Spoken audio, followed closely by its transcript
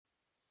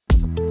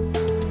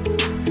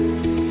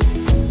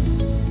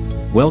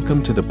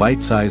Welcome to the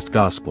Bite-Sized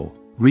Gospel.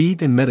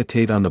 Read and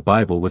meditate on the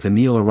Bible with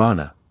Anil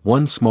Arana,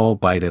 one small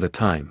bite at a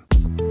time.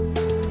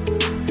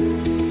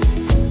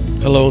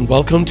 Hello and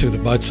welcome to the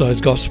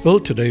Bite-Sized Gospel.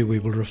 Today we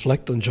will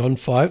reflect on John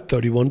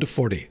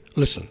 5:31-40.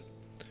 Listen.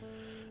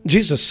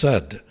 Jesus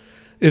said,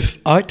 "If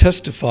I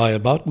testify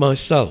about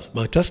myself,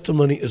 my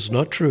testimony is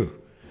not true.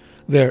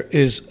 There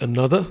is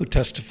another who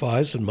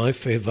testifies in my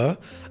favor,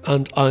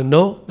 and I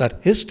know that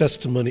his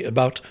testimony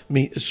about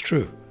me is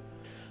true.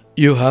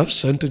 You have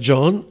sent to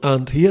John,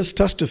 and he has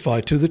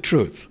testified to the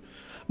truth.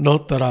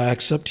 Not that I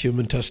accept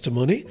human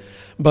testimony,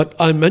 but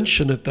I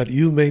mention it that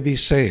you may be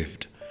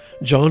saved.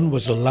 John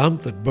was a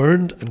lamp that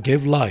burned and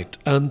gave light,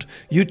 and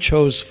you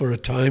chose for a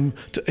time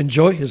to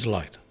enjoy his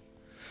light.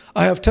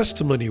 I have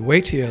testimony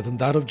weightier than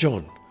that of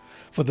John,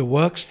 for the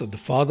works that the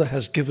Father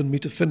has given me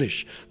to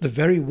finish, the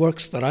very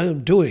works that I am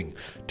doing,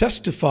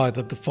 testify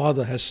that the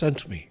Father has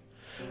sent me.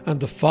 And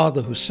the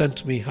Father who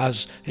sent me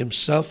has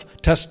himself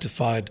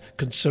testified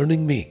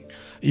concerning me.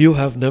 You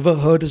have never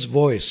heard his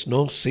voice,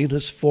 nor seen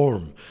his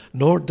form,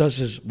 nor does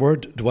his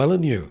word dwell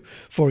in you,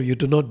 for you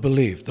do not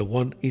believe the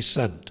one he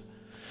sent.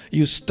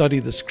 You study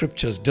the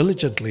scriptures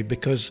diligently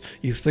because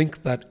you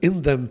think that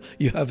in them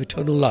you have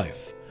eternal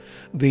life.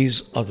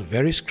 These are the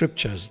very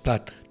scriptures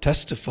that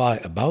testify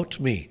about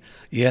me,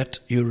 yet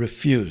you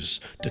refuse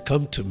to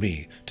come to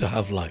me to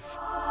have life."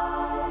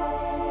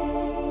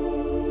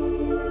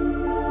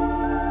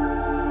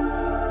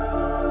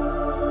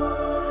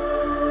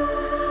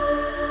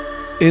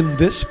 In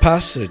this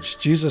passage,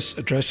 Jesus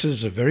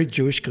addresses a very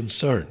Jewish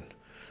concern,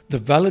 the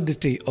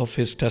validity of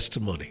his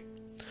testimony.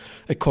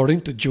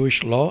 According to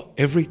Jewish law,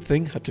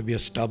 everything had to be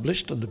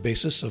established on the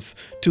basis of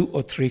 2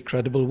 or 3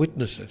 credible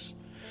witnesses.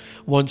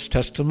 One's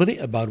testimony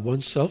about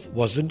oneself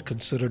wasn't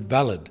considered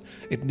valid.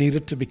 It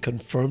needed to be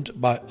confirmed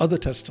by other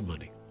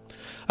testimony.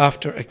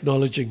 After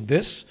acknowledging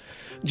this,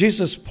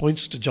 Jesus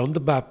points to John the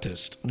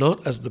Baptist,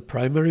 not as the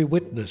primary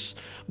witness,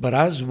 but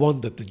as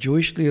one that the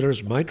Jewish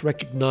leaders might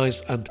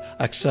recognize and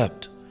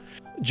accept.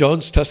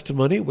 John's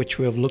testimony, which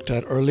we have looked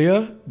at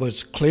earlier,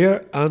 was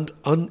clear and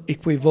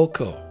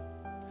unequivocal.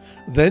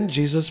 Then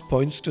Jesus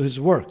points to his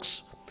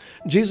works.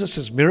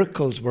 Jesus'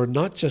 miracles were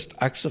not just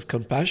acts of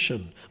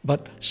compassion,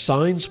 but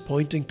signs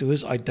pointing to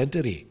his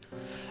identity.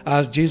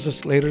 As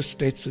Jesus later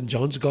states in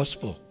John's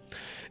Gospel,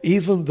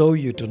 "Even though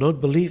you do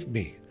not believe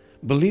me,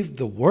 believe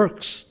the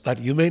works,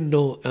 that you may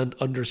know and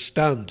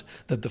understand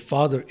that the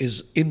Father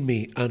is in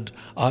me and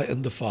I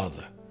in the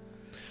Father."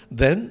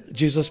 Then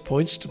Jesus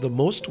points to the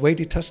most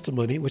weighty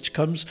testimony which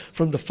comes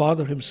from the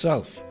Father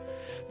himself.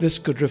 This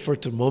could refer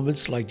to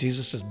moments like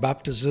Jesus'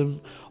 baptism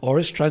or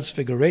his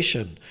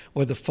transfiguration,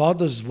 where the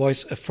Father's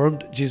voice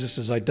affirmed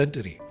Jesus'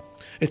 identity.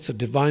 It's a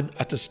divine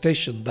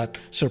attestation that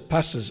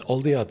surpasses all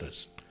the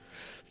others.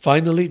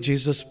 Finally,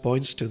 Jesus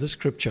points to the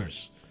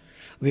scriptures.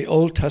 The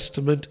Old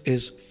Testament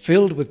is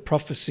filled with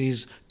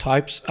prophecies,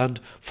 types, and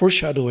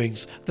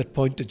foreshadowings that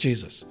point to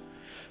Jesus.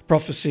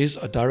 Prophecies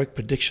are direct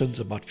predictions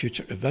about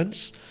future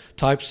events.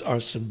 Types are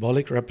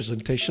symbolic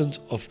representations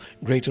of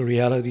greater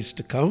realities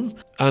to come.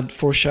 And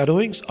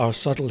foreshadowings are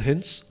subtle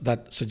hints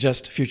that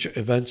suggest future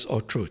events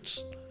or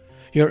truths.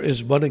 Here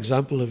is one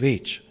example of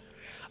each.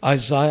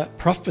 Isaiah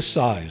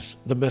prophesies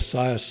the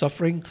Messiah's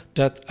suffering,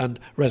 death, and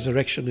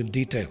resurrection in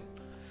detail.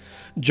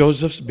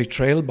 Joseph's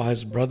betrayal by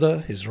his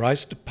brother, his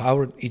rise to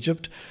power in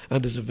Egypt,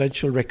 and his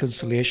eventual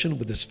reconciliation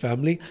with his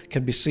family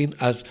can be seen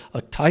as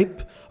a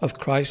type of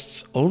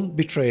Christ's own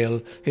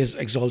betrayal, his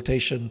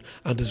exaltation,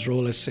 and his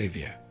role as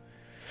Savior.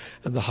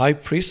 And the high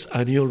priest's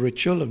annual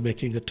ritual of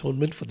making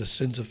atonement for the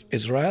sins of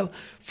Israel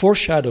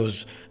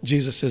foreshadows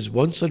Jesus'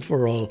 once and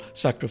for all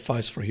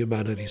sacrifice for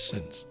humanity's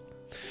sins.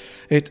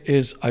 It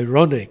is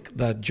ironic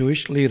that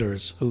Jewish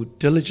leaders who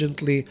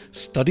diligently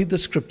studied the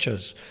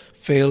scriptures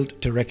failed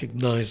to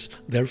recognize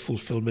their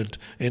fulfillment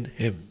in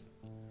him.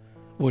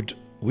 Would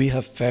we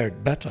have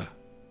fared better?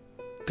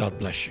 God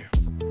bless you.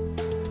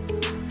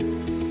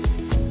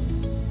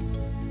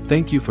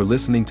 Thank you for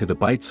listening to the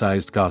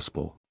Bite-Sized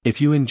Gospel. If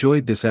you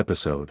enjoyed this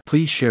episode,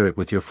 please share it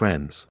with your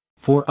friends.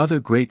 For other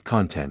great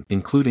content,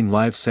 including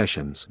live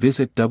sessions,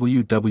 visit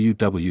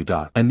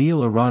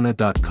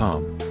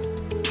www.anilarana.com.